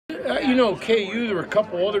You know, KU, there were a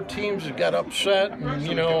couple other teams that got upset, and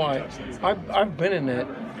you know, I've been in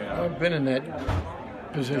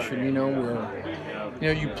that position. You know,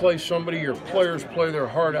 where you play somebody, your players play their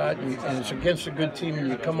heart out, and it's against a good team, and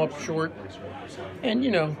you come up short. And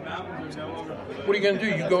you know, what are you going to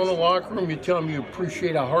do? You go in the locker room, you tell them you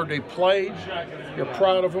appreciate how hard they played, you're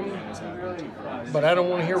proud of them. But I don't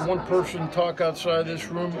want to hear one person talk outside this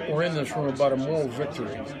room or in this room about a moral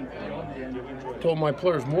victory. I told my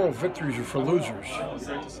players, moral victories are for losers.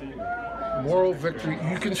 Moral victory,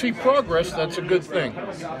 you can see progress, that's a good thing.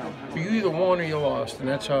 But you either won or you lost, and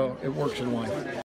that's how it works in life.